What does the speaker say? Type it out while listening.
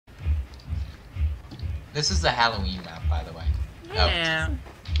This is the Halloween map, by the way. Yeah.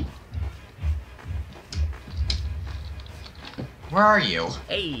 Oh. Where are you?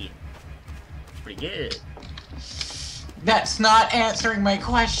 Hey. Pretty good. That's not answering my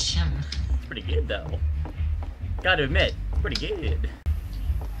question. Pretty good though. Gotta admit, pretty good.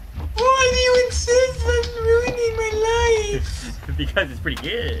 Why do you insist on ruining my life? Because it's pretty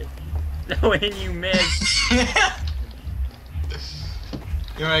good. When you miss. You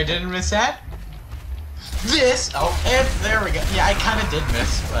know what I didn't miss at? This! Oh, and there we go. Yeah, I kind of did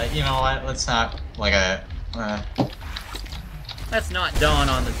miss, but you know what? Let's not, like a... Let's not dawn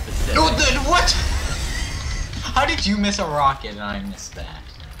on the specifics. Oh, what? How did you miss a rocket and I missed that?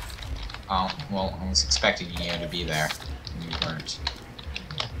 Oh, well, I was expecting you to be there. And you weren't.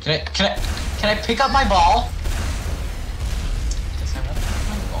 Can I pick up my ball? Guess I won't pick up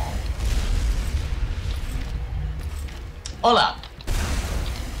my ball. Hola!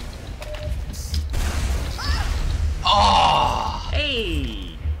 Oh!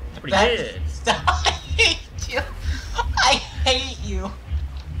 Hey! Pretty good. I hate you! I hate you!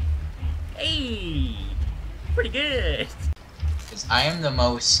 Hey! Pretty good. Because I am the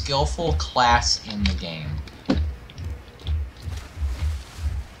most skillful class in the game.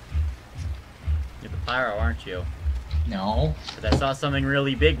 You're the pyro, aren't you? No. Because I saw something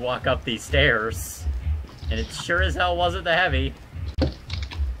really big walk up these stairs. And it sure as hell wasn't the heavy.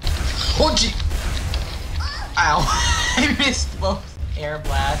 Oh gee! Ow. I missed both air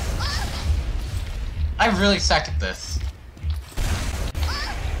blasts. I really suck at this.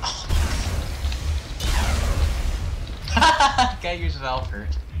 Get yourself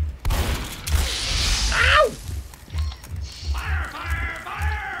hurt. Ow! Fire! Fire!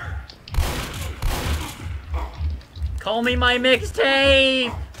 Fire! Call me my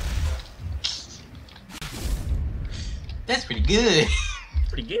mixtape! That's pretty good.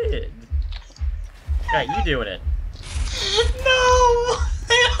 Pretty good. Yeah, you doing it. No!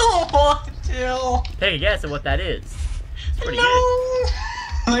 I don't want to. Take a guess at what that is. It's pretty no.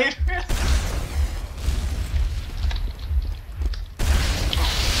 good.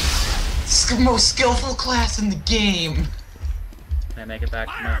 Most skillful class in the game. Can I make it back?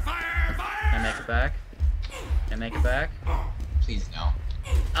 Fire! Fire! Can I make it back? Can I make it back? Please no.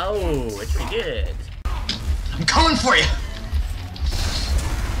 Oh, it's pretty good. I'm coming for you.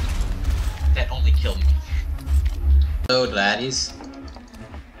 That only killed me. Hello, laddies.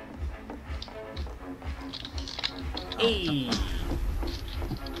 Hey.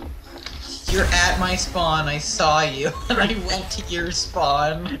 You're at my spawn. I saw you, and I went to your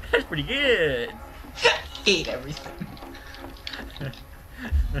spawn. That's pretty good. I hate everything.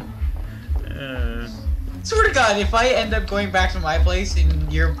 Swear to God, if I end up going back to my place and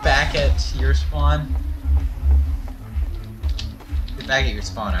you're back at your spawn, you're back at your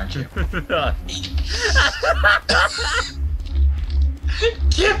spawn, aren't you?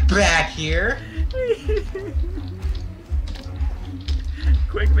 Get back here!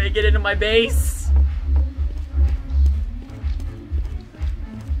 Quick, make it into my base.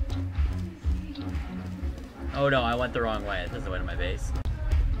 Oh no, I went the wrong way. That's the way to my base.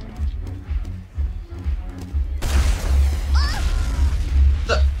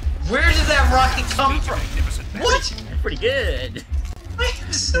 Where did that rocket come from? What? That's pretty good.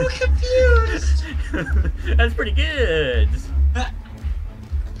 I'm so confused. That's pretty good. I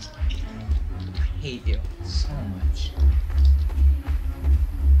hate you so much.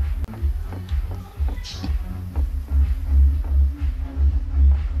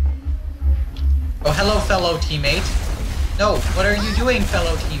 Oh, hello, fellow teammate. No, what are you doing,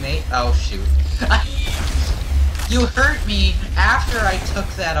 fellow teammate? Oh, shoot. You hurt me after I took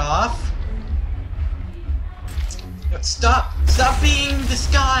that off. Stop being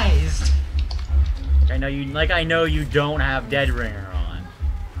disguised. I know you don't have Dead Ringer on.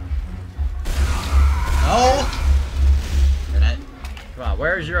 No. Come on,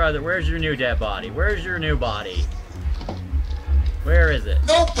 where's your new dead body? Where's your new body? Where is it?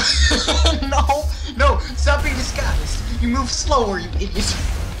 Nope. No, stop being disguised. You move slower, you idiot.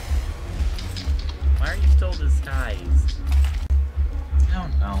 Why are you still disguised? I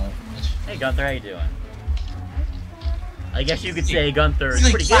don't know. Hey Gunther, how you doing? I guess you could say Gunther is He's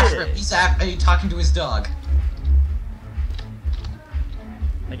pretty like good. He's talking to his dog.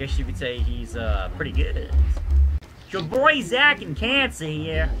 I guess you could say he's pretty good. Your boy Zack and Cancer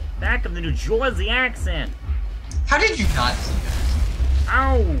here, back of the New Jersey accent. How did you not see that?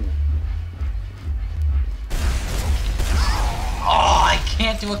 Ow! Oh, I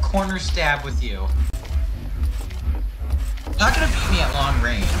can't do a corner stab with you. You're not gonna beat me at long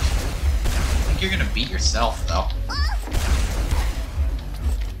range. I think you're gonna beat yourself, though.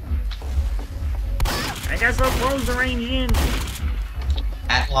 guess I'll close the range in.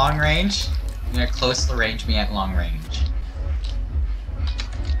 At long range? You're gonna close the range me at long range.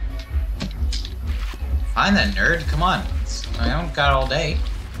 Fine then, nerd. Come on. I don't got all day.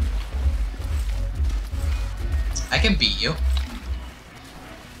 I can beat you.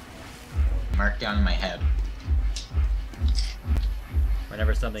 Mark down in my head.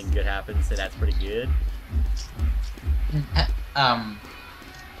 Whenever something good happens, say that's pretty good.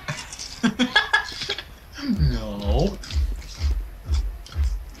 No.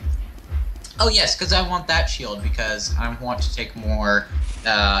 Oh yes, because I want that shield because I want to take more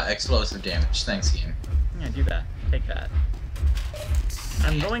explosive damage. Thanks, Ian. Yeah, do that. Take that.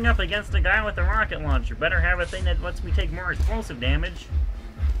 I'm going up against a guy with a rocket launcher. Better have a thing that lets me take more explosive damage.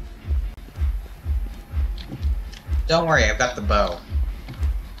 Don't worry, I've got the bow.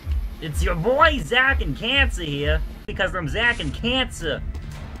 It's your boy Zack and Cancer here, because I'm Zack and Cancer.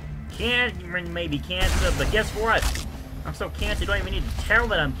 Cameron may be Cancer, but guess what? I'm so Cancer, don't even need to tell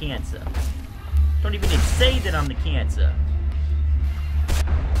that I'm Cancer. Don't even need to say that I'm the Cancer.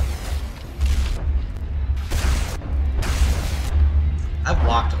 I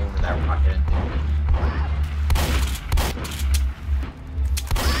walked over that rocket and did it.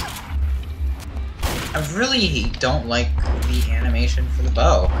 I really don't like the animation for the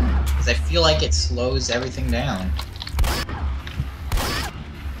bow, because I feel like it slows everything down.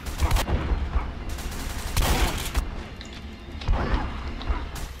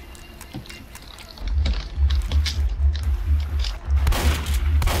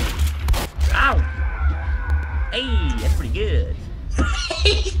 Ow! Hey, that's pretty good.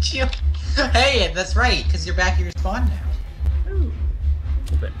 Hey, that's right, because you're back at your spawn now. Ooh.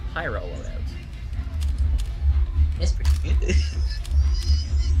 A bit pyro loadout. It's pretty good.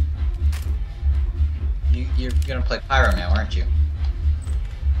 You're gonna play pyro now, aren't you?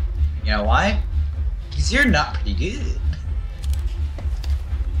 You know why? Because you're not pretty good.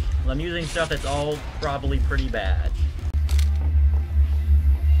 Well, I'm using stuff that's all probably pretty bad.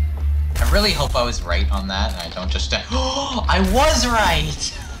 I really hope I was right on that, and I don't just. Oh, I was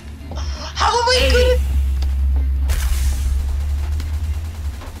right. How am I good?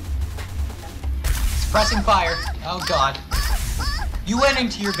 Suppressing fire. Oh god. You went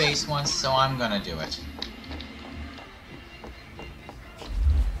into your base once, so I'm gonna do it.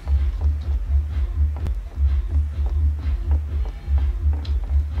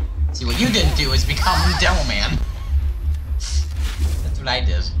 See, what you didn't do is become Demo Man. That's what I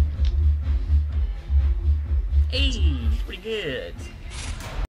did. Hey, pretty good.